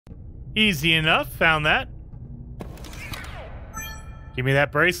Easy enough. Found that. Give me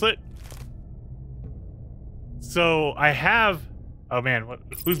that bracelet. So I have... Oh man,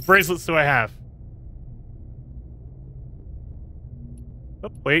 whose bracelets do I have? Oh,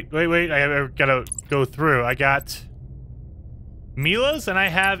 wait. I gotta go through. I got Mila's and I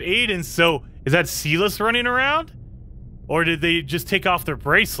have Aiden's. So is that Silas running around? Or did they just take off their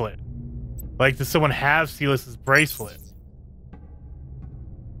bracelet? Like, does someone have Silas's bracelet?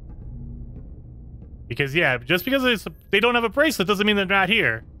 Because, yeah, just because they don't have a bracelet doesn't mean they're not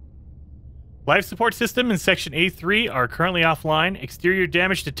here. Life support system in section A3 are currently offline. Exterior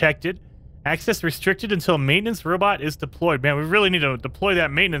damage detected. Access restricted until maintenance robot is deployed. Man, we really need to deploy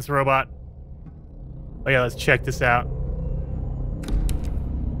that maintenance robot. Oh yeah, let's check this out.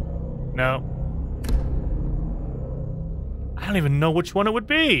 No. I don't even know which one it would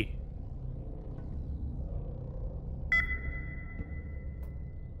be.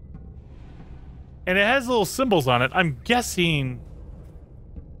 And it has little symbols on it. I'm guessing...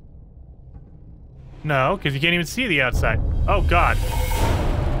 No, because you can't even see the outside. Oh, God.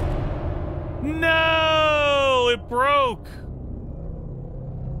 No! It broke!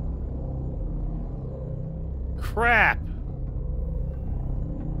 Crap.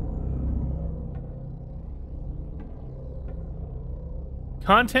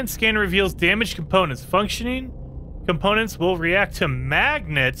 Content scan reveals damaged components. Functioning components will react to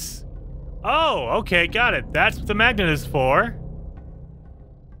magnets. Oh, okay, got it. That's what the magnet is for.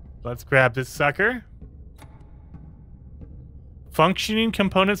 Let's grab this sucker. Functioning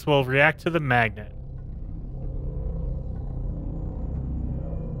components will react to the magnet.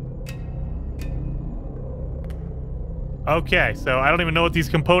 Okay, so I don't even know what these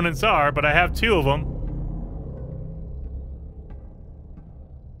components are, but I have 2 of them.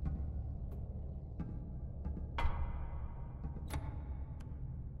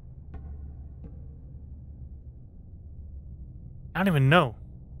 I don't even know.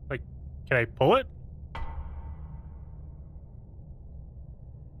 Like, can I pull it?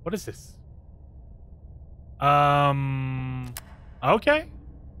 What is this? Okay.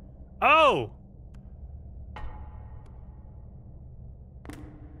 Oh!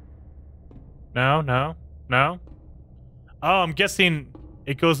 No. Oh, I'm guessing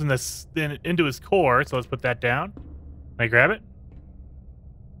it goes into his core, so let's put that down. Can I grab it?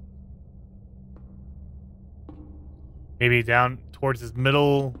 Maybe down towards his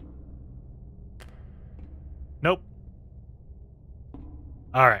middle. Nope.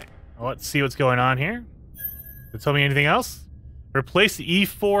 Alright. Well, let's see what's going on here. Can you tell me anything else? Replace the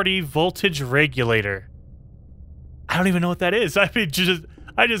E40 voltage regulator. I don't even know what that is. I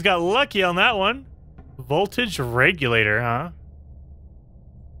just got lucky on that one. Voltage regulator, huh?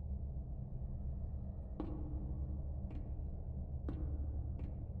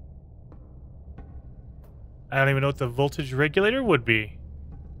 I don't even know what the voltage regulator would be.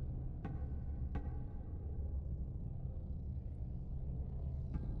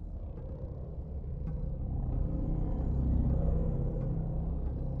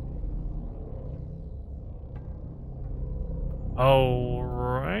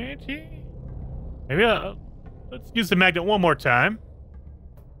 Alrighty. Maybe let's use the magnet one more time.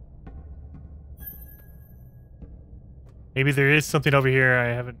 Maybe there is something over here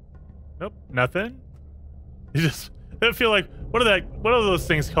I haven't... Nope, nothing. I feel like, what are those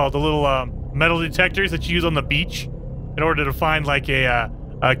things called? The little metal detectors that you use on the beach in order to find like a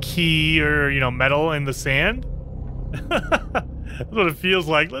key or, you know, metal in the sand? That's what it feels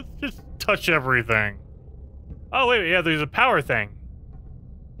like. Let's just touch everything. Oh, wait, yeah, there's a power thing.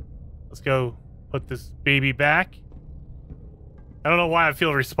 Let's go put this baby back. I don't know why I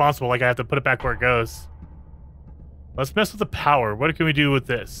feel responsible, like I have to put it back where it goes. Let's mess with the power. What can we do with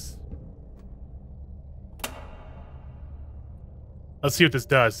this? Let's see what this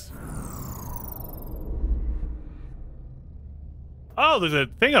does. Oh, there's a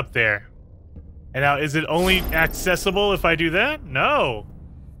thing up there. And now, is it only accessible if I do that? No.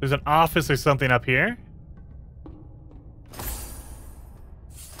 There's an office or something up here.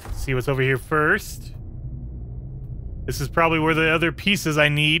 Let's see what's over here first. This is probably where the other pieces I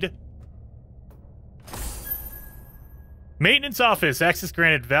need. Maintenance office. Access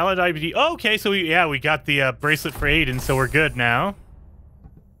granted. Valid IBD. Oh, okay, so we got the bracelet for Aiden, so we're good now.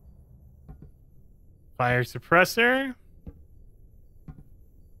 Fire suppressor.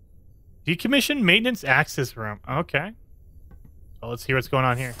 Decommission maintenance access room. Okay. Well, let's hear what's going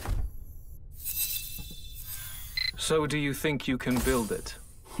on here. So do you think you can build it?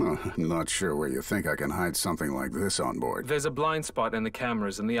 I'm not sure where you think I can hide something like this on board. There's a blind spot in the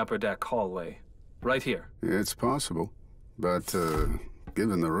cameras in the upper deck hallway. Right here. It's possible. But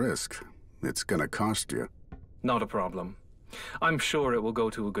Given the risk, it's gonna cost you. Not a problem. I'm sure it will go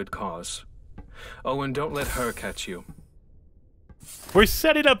to a good cause. Oh, and don't let her catch you. We're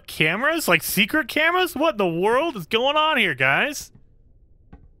setting up cameras? Like secret cameras? What in the world is going on here, guys?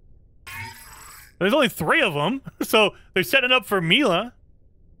 There's only 3 of them, so they're setting up for Mila.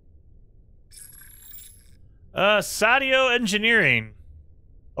 Sadio Engineering.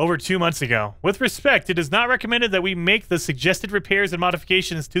 Over 2 months ago. With respect, it is not recommended that we make the suggested repairs and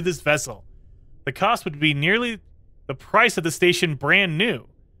modifications to this vessel. The cost would be nearly the price of the station brand new.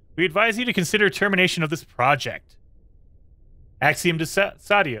 We advise you to consider termination of this project. Axiom to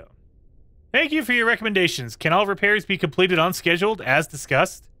Sadio. Thank you for your recommendations. Can all repairs be completed on schedule as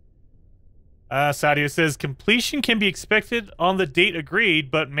discussed? Sadio says completion can be expected on the date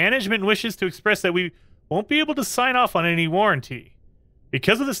agreed, but management wishes to express that we won't be able to sign off on any warranty.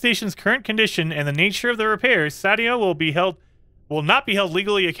 Because of the station's current condition and the nature of the repairs, Sadio will not be held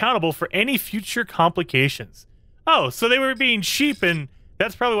legally accountable for any future complications. Oh, so they were being cheap, and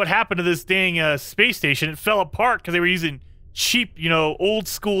that's probably what happened to this dang space station. It fell apart because they were using cheap, old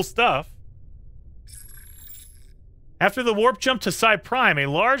school stuff. After the warp jump to Psi Prime, a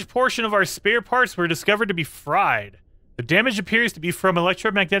large portion of our spare parts were discovered to be fried. The damage appears to be from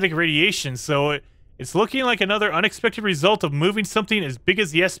electromagnetic radiation, so it's looking like another unexpected result of moving something as big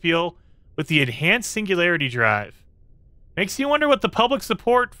as the SPL with the enhanced singularity drive. Makes you wonder what the public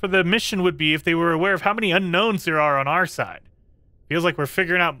support for the mission would be if they were aware of how many unknowns there are on our side. Feels like we're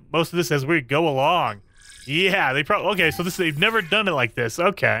figuring out most of this as we go along. Yeah, they probably... Okay, so they've never done it like this.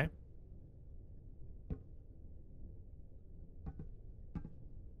 Okay.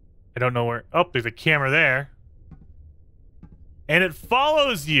 I don't know where... Oh, there's a camera there. And it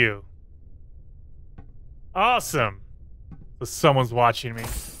follows you. Awesome. So someone's watching me.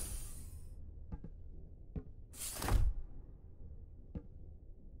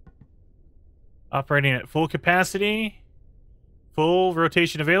 Operating at full capacity. Full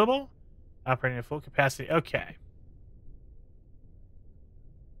rotation available. Operating at full capacity. Okay.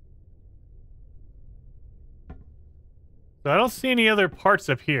 So I don't see any other parts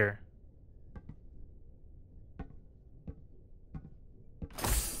up here.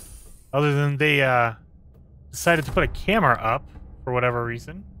 Other than they decided to put a camera up for whatever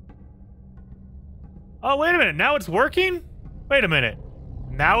reason. Oh, wait a minute. Now it's working? Wait a minute.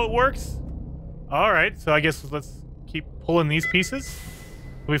 Now it works? All right. So I guess let's keep pulling these pieces.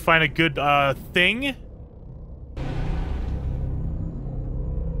 We find a good thing.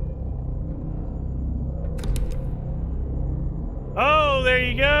 Oh, there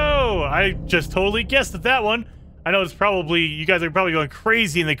you go. I just totally guessed at that one. I know it's probably, you guys are probably going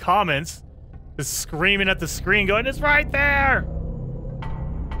crazy in the comments. Just screaming at the screen going, it's right there.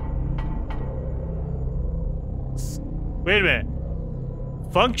 Wait a minute.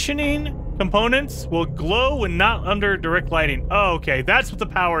 Functioning components will glow when not under direct lighting. Oh, okay. That's what the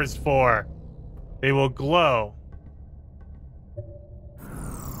power is for. They will glow.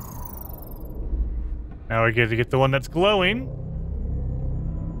 Now we get to get the one that's glowing.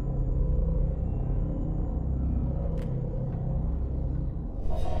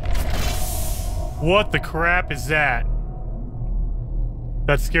 What the crap is that?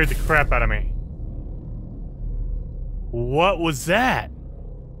 That scared the crap out of me. What was that?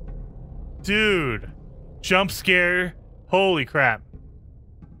 Dude. Jump scare. Holy crap.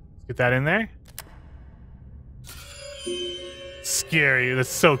 Let's get that in there. Scary. That's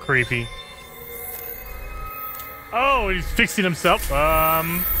so creepy. Oh, he's fixing himself.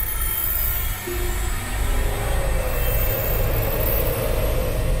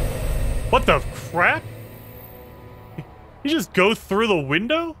 What the crap? You just go through the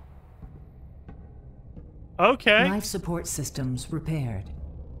window? Okay. Life support systems repaired.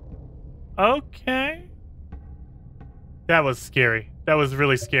 Okay. That was scary. That was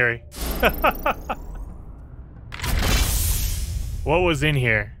really scary. What was in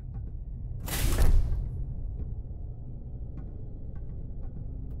here?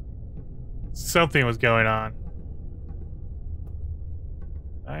 Something was going on.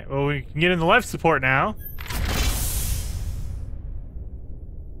 Alright, well, we can get in the life support now.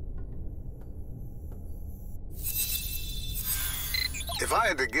 If I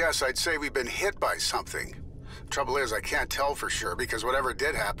had to guess, I'd say we've been hit by something. Trouble is, I can't tell for sure because whatever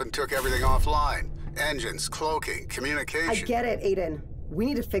did happen took everything offline. Engines, cloaking, communication. I get it, Aiden. We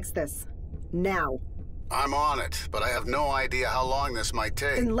need to fix this. Now. I'm on it, but I have no idea how long this might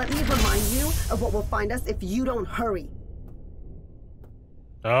take. Then let me remind you of what will find us if you don't hurry.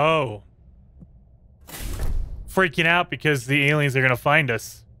 Oh. Freaking out because the aliens are gonna find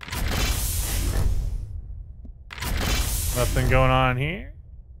us. Nothing going on here.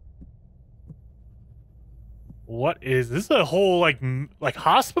 What is this? Is a whole like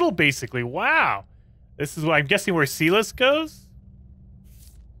hospital basically. Wow. This is what I'm guessing where Silas goes.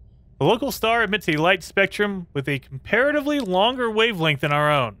 The local star emits a light spectrum with a comparatively longer wavelength than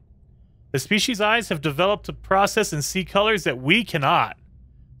our own. The species' eyes have developed to process and see colors that we cannot.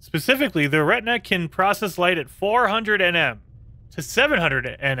 Specifically, their retina can process light at 400 nm to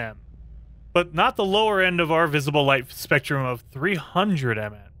 700 nm, but not the lower end of our visible light spectrum of 300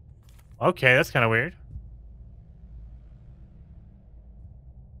 mm. Okay, that's kind of weird.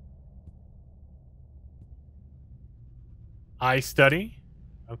 Eye study.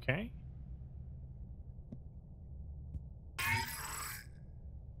 Okay.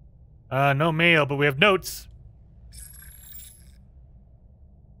 No mail, but we have notes.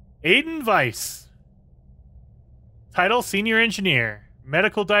 Aiden Weiss. Title, Senior Engineer.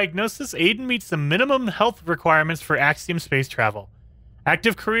 Medical diagnosis, Aiden meets the minimum health requirements for Axiom space travel.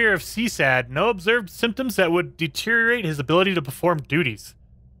 Active career of CSAD, no observed symptoms that would deteriorate his ability to perform duties.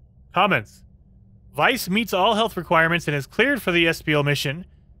 Comments. Weiss meets all health requirements and is cleared for the SPL mission.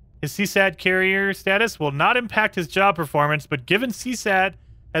 His CSAD carrier status will not impact his job performance, but given CSAD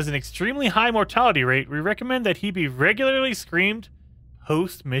has an extremely high mortality rate, we recommend that he be regularly screened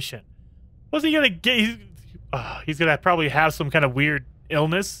post-mission. What's he gonna get? He's gonna probably have some kind of weird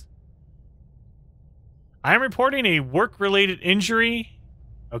illness. I am reporting a work-related injury.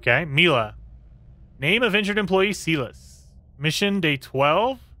 Okay, Mila. Name of injured employee, Silas. Mission day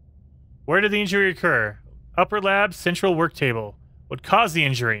 12. Where did the injury occur? Upper lab, central work table. What caused the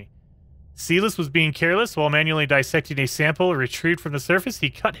injury? Silas was being careless while manually dissecting a sample retrieved from the surface. He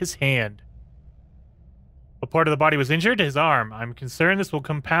cut his hand. What part of the body was injured? His arm. I'm concerned this will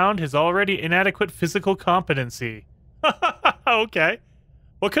compound his already inadequate physical competency. Okay.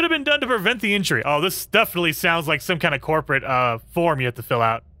 What could have been done to prevent the injury? Oh, this definitely sounds like some kind of corporate form you have to fill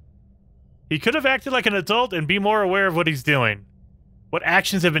out. He could have acted like an adult and be more aware of what he's doing. What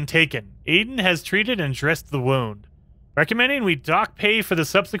actions have been taken? Aiden has treated and dressed the wound. Recommending we dock pay for the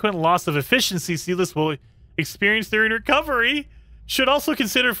subsequent loss of efficiency Silas will experience during recovery. Should also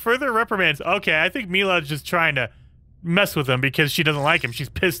consider further reprimands. Okay, I think Mila's just trying to mess with him because she doesn't like him. She's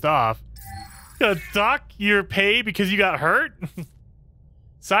pissed off. Gonna dock your pay because you got hurt?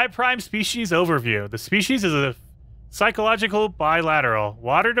 Psi-prime species overview. The species is a psychological bilateral,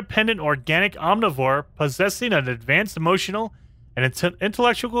 water-dependent organic omnivore possessing an advanced emotional and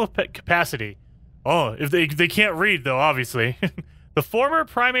intellectual capacity. Oh, if they can't read, though, obviously. The former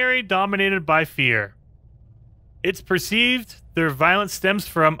primary dominated by fear. It's perceived their violence stems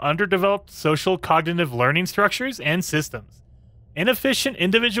from underdeveloped social cognitive learning structures and systems. Inefficient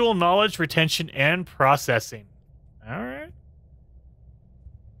individual knowledge retention and processing. All right.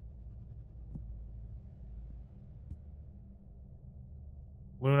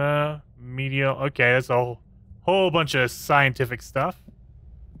 Luna, medial. Okay, that's a whole bunch of scientific stuff.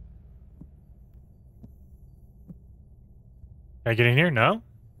 Can I get in here? No?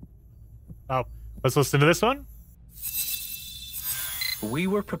 Oh, let's listen to this one. We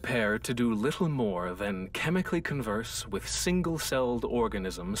were prepared to do little more than chemically converse with single-celled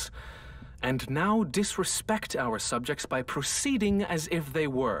organisms, and now disrespect our subjects by proceeding as if they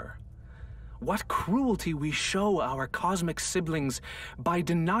were. What cruelty we show our cosmic siblings by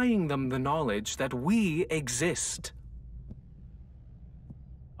denying them the knowledge that we exist.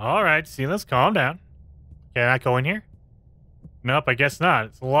 All right, see, let's calm down. Can I go in here? Nope, I guess not.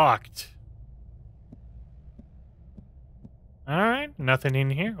 It's locked. Alright, nothing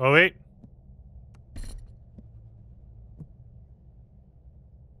in here. Oh, wait.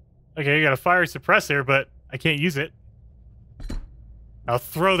 Okay, you got a fire suppressor, but I can't use it. I'll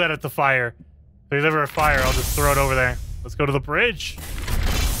throw that at the fire. If there's ever a fire, I'll just throw it over there. Let's go to the bridge.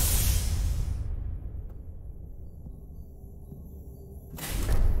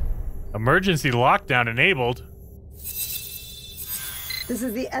 Emergency lockdown enabled. This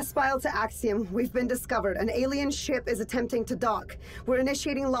is the S-File to Axiom. We've been discovered. An alien ship is attempting to dock. We're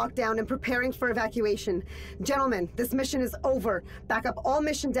initiating lockdown and preparing for evacuation. Gentlemen, this mission is over. Back up all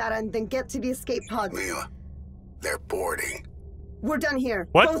mission data and then get to the escape pods. Mila, they're boarding. We're done here.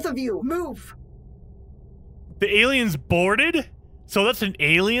 What? Both of you, move! The alien's boarded? So that's an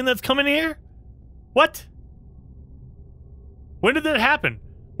alien that's coming here? What? When did that happen?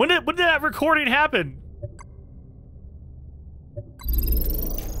 When did that recording happen?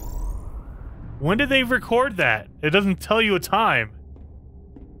 When did they record that? It doesn't tell you a time.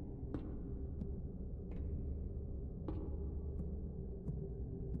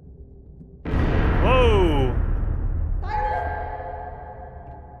 Whoa!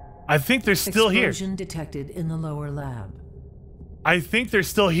 I think they're still here. Explosion detected in the lower lab. I think they're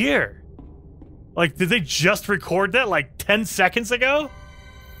still here. Like, did they just record that like 10 seconds ago?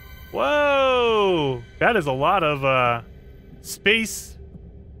 Whoa! That is a lot of space.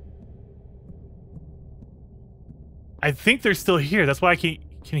 I think they're still here. That's why I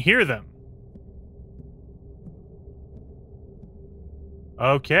can hear them.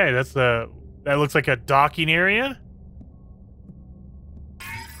 Okay, that looks like a docking area.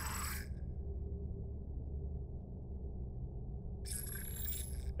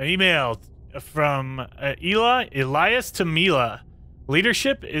 An email from Elias to Mila.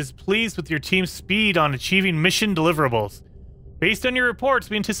 Leadership is pleased with your team's speed on achieving mission deliverables. Based on your reports,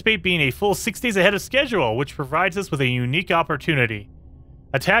 we anticipate being a full 6 days ahead of schedule, which provides us with a unique opportunity.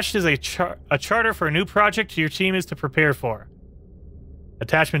 Attached is a charter for a new project your team is to prepare for.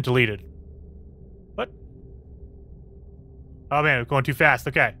 Attachment deleted. What? Oh man, I'm going too fast.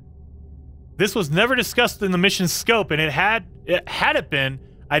 Okay. This was never discussed in the mission's scope, and had it been,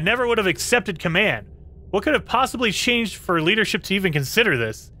 I never would have accepted command. What could have possibly changed for leadership to even consider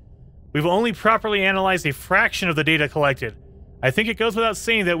this? We've only properly analyzed a fraction of the data collected. I think it goes without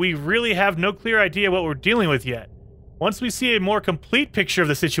saying that we really have no clear idea what we're dealing with yet. Once we see a more complete picture of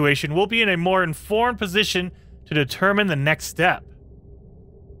the situation, we'll be in a more informed position to determine the next step.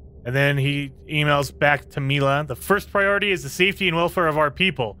 And then he emails back to Mila. The first priority is the safety and welfare of our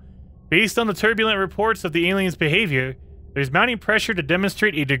people. Based on the turbulent reports of the aliens' behavior, there's mounting pressure to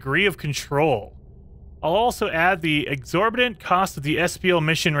demonstrate a degree of control. I'll also add the exorbitant cost of the SPL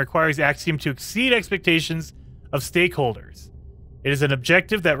mission requires Axiom to exceed expectations of stakeholders. It is an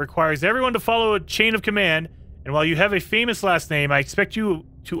objective that requires everyone to follow a chain of command, and while you have a famous last name, I expect you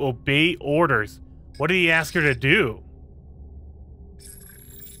to obey orders. What did he ask her to do?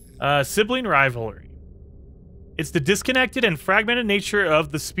 Sibling rivalry. It's the disconnected and fragmented nature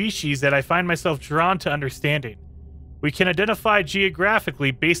of the species that I find myself drawn to understanding. We can identify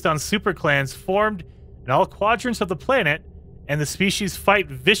geographically based on superclans formed in all quadrants of the planet, and the species fight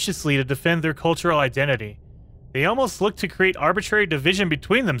viciously to defend their cultural identity. They almost look to create arbitrary division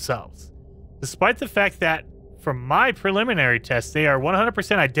between themselves. Despite the fact that, from my preliminary tests, they are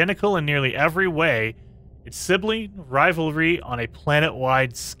 100% identical in nearly every way, it's sibling rivalry on a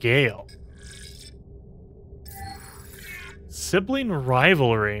planet-wide scale. Sibling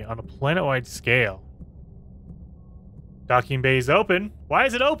rivalry on a planet-wide scale. Docking bay is open. Why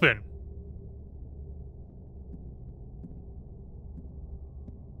is it open?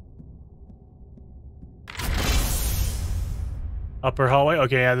 Upper hallway.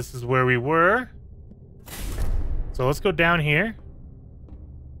 Okay, yeah, this is where we were. So let's go down here.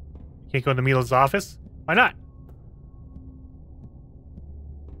 Can't go into Mila's office. Why not?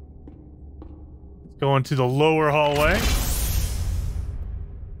 Let's go into the lower hallway.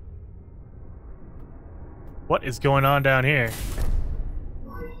 What is going on down here?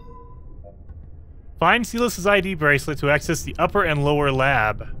 Find Silas's ID bracelet to access the upper and lower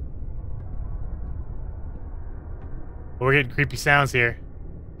lab. Oh, we're getting creepy sounds here.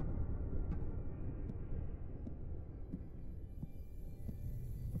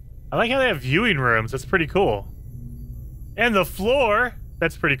 I like how they have viewing rooms. That's pretty cool. And the floor.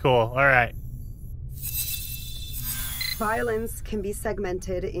 That's pretty cool. All right. Violence can be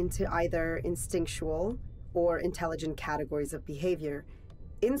segmented into either instinctual or intelligent categories of behavior.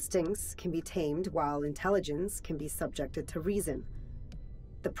 Instincts can be tamed, while intelligence can be subjected to reason.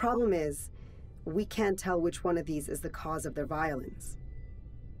 The problem is, we can't tell which one of these is the cause of their violence.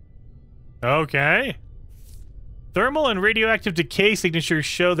 Okay. Thermal and radioactive decay signatures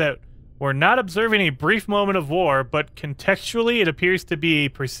show that we're not observing a brief moment of war, but contextually it appears to be a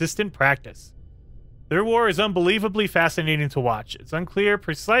persistent practice. Their war is unbelievably fascinating to watch. It's unclear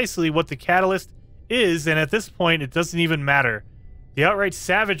precisely what the catalyst is, and at this point it doesn't even matter. The outright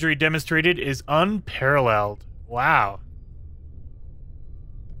savagery demonstrated is unparalleled. Wow.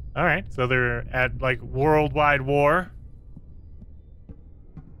 Alright, so they're at, like, worldwide war.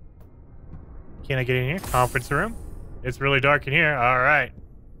 Can I get in here? Conference room. It's really dark in here. Alright.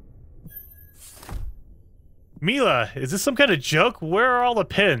 Mila, is this some kind of joke? Where are all the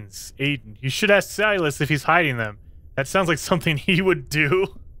pins? Aiden, you should ask Silas if he's hiding them. That sounds like something he would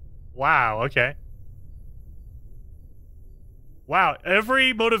do. Wow, okay. Wow,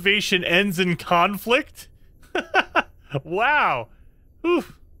 every motivation ends in conflict? Wow.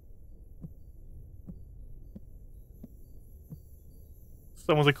 Oof.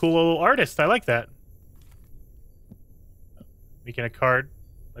 Someone's a cool little artist. I like that. Making a card.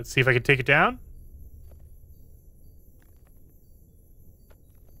 Let's see if I can take it down.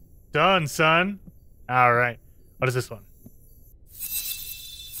 Done, son. All right. What is this one?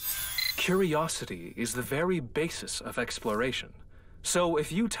 Curiosity is the very basis of exploration. So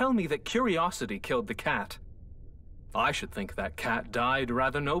if you tell me that curiosity killed the cat, I should think that cat died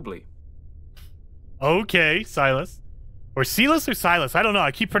rather nobly. Okay, Silas. Or Silas or Silas? I don't know.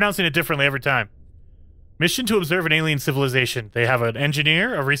 I keep pronouncing it differently every time. Mission to observe an alien civilization. They have an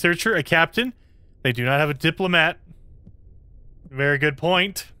engineer, a researcher, a captain. They do not have a diplomat. Very good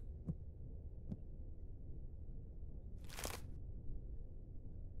point.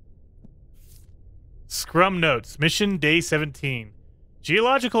 Scrum notes. Mission day 17.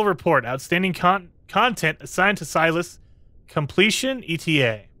 Geological report. Outstanding content assigned to Silas. Completion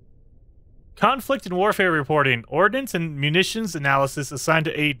ETA. Conflict and warfare reporting. Ordnance and munitions analysis assigned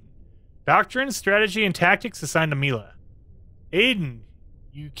to Aiden. Doctrine, strategy, and tactics assigned to Mila. Aiden,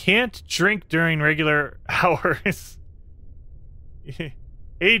 you can't drink during regular hours.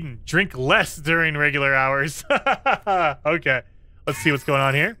 Aiden, drink less during regular hours. Okay, let's see what's going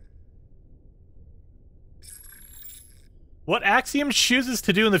on here. What Axiom chooses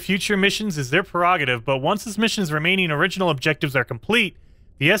to do in the future missions is their prerogative, but once this mission's remaining original objectives are complete,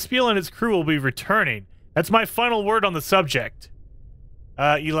 the SPL and its crew will be returning. That's my final word on the subject.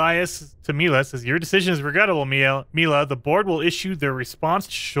 Elias to Mila says, your decision is regrettable, Mila. The board will issue their response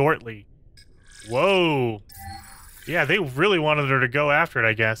shortly. Whoa. Yeah, they really wanted her to go after it,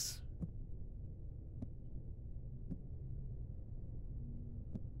 I guess.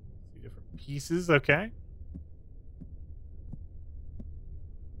 Different pieces, okay.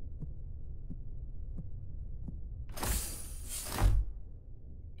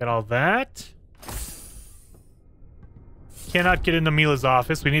 Got all that. Cannot get into Mila's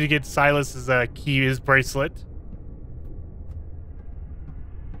office. We need to get Silas's key, his bracelet.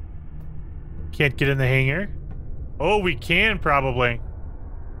 Can't get in the hangar. Oh, we can probably.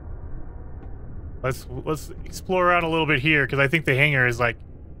 Let's explore around a little bit here, because I think the hangar is like,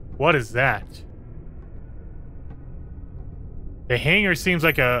 what is that? The hangar seems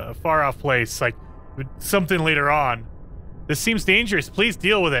like a far off place, like something later on. This seems dangerous. Please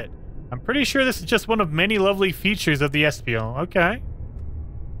deal with it. I'm pretty sure this is just one of many lovely features of the SPL. Okay.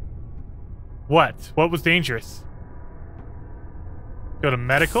 What? What was dangerous? Go to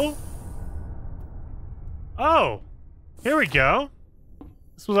medical? Oh! Here we go.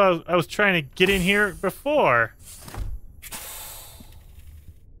 This was I was trying to get in here before.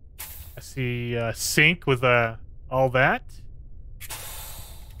 I see a sink with all that.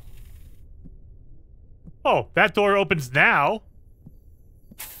 Oh, that door opens now.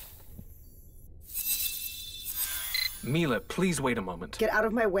 Mila, please wait a moment. Get out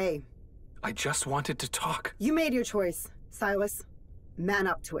of my way. I just wanted to talk. You made your choice, Silas. Man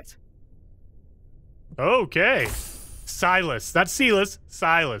up to it. Okay. Silas. Not Silas.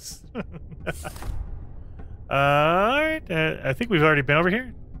 Silas. Alright. I think we've already been over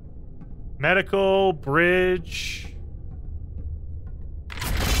here. Medical, bridge.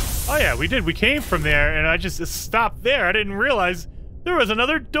 Oh yeah, we did. We came from there, and I just stopped there. I didn't realize there was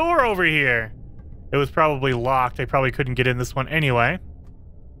another door over here. It was probably locked. I probably couldn't get in this one anyway.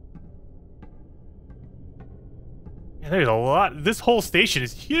 Yeah, there's a lot. This whole station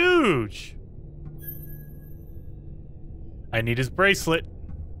is huge. I need his bracelet.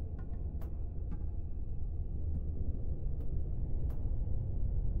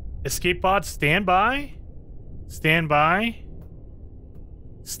 Escape pod, stand by. Stand by.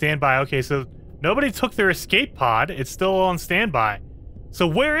 Stand by. Okay, so nobody took their escape pod. It's still on standby. So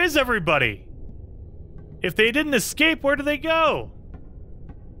where is everybody? If they didn't escape, where do they go?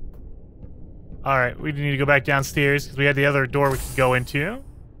 Alright, we need to go back downstairs because we had the other door we could go into.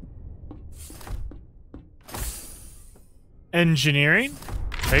 Engineering.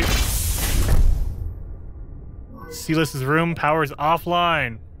 Right. Silas's room, power's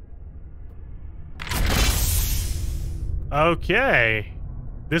offline. Okay.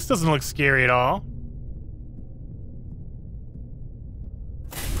 This doesn't look scary at all.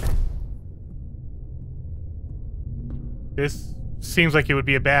 This seems like it would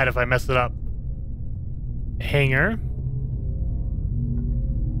be a bad if I messed it up. Hangar.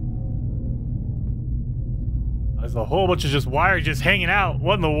 There's a whole bunch of just wire just hanging out.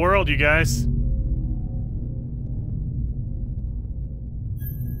 What in the world, you guys?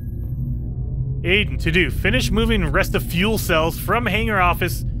 Aiden, to do. Finish moving rest of fuel cells from hangar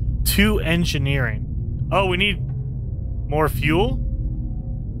office to engineering. Oh, we need more fuel?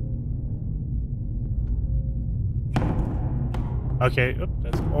 Okay, oop,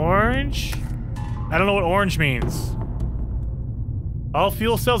 that's orange. I don't know what orange means. All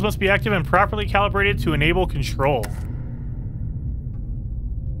fuel cells must be active and properly calibrated to enable control.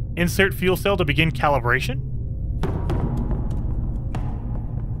 Insert fuel cell to begin calibration.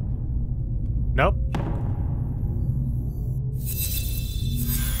 Nope.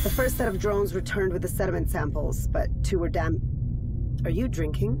 The first set of drones returned with the sediment samples, but 2 were Are you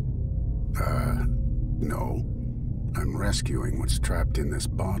drinking? No. I'm rescuing what's trapped in this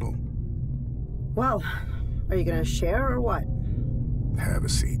bottle. Well, are you gonna share or what? Have a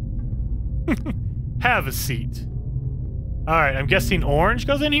seat. Have a seat. Alright, I'm guessing orange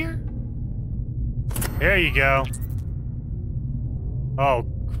goes in here? There you go. Oh,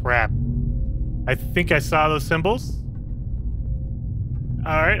 crap. I think I saw those symbols.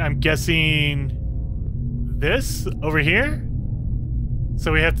 Alright, I'm guessing this over here.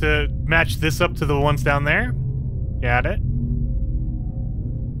 So we have to match this up to the ones down there. Got it.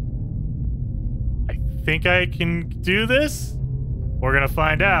 I think I can do this. We're gonna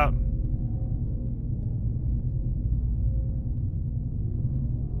find out.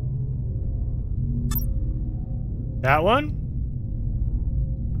 That one?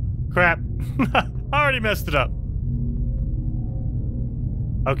 Crap. I already messed it up.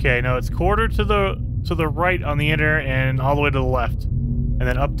 Okay, no, it's quarter to the right on the inner and all the way to the left. And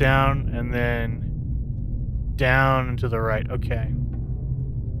then up, down, and then down and to the right. Okay.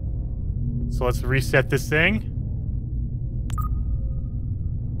 So let's reset this thing.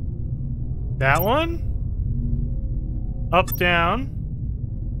 That one. Up, down.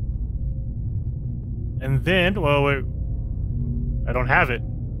 And then, well, wait. I don't have it.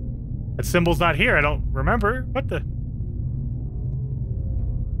 That symbol's not here. I don't remember. What the?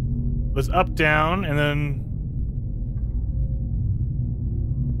 It was up, down, and then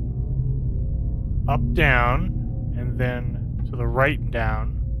up, down, and then to the right and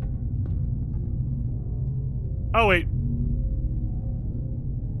down. Oh, wait.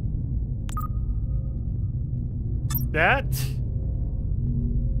 That.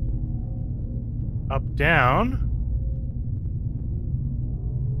 Up, down.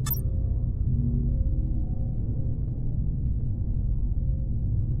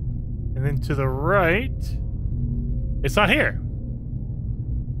 And then to the right. It's not here.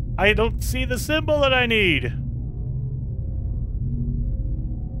 I don't see the symbol that I need.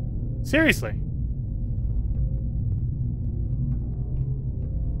 Seriously.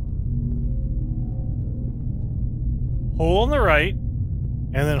 Hole on the right,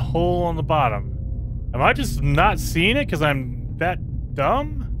 and then hole on the bottom. Am I just not seeing it because I'm that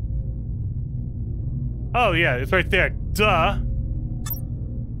dumb? Oh yeah, it's right there. Duh.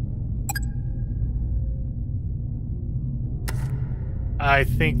 I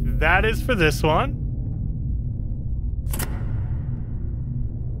think that is for this one.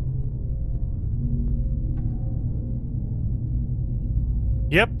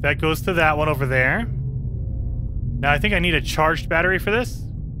 Yep, that goes to that one over there. Now I think I need a charged battery for this.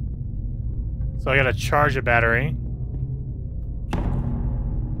 So I gotta charge a battery.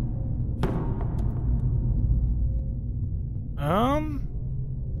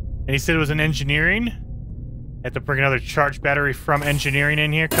 And he said it was an engineering. I have to bring another charged battery from engineering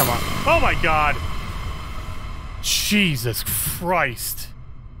in here. Come on. Oh my god. Jesus Christ.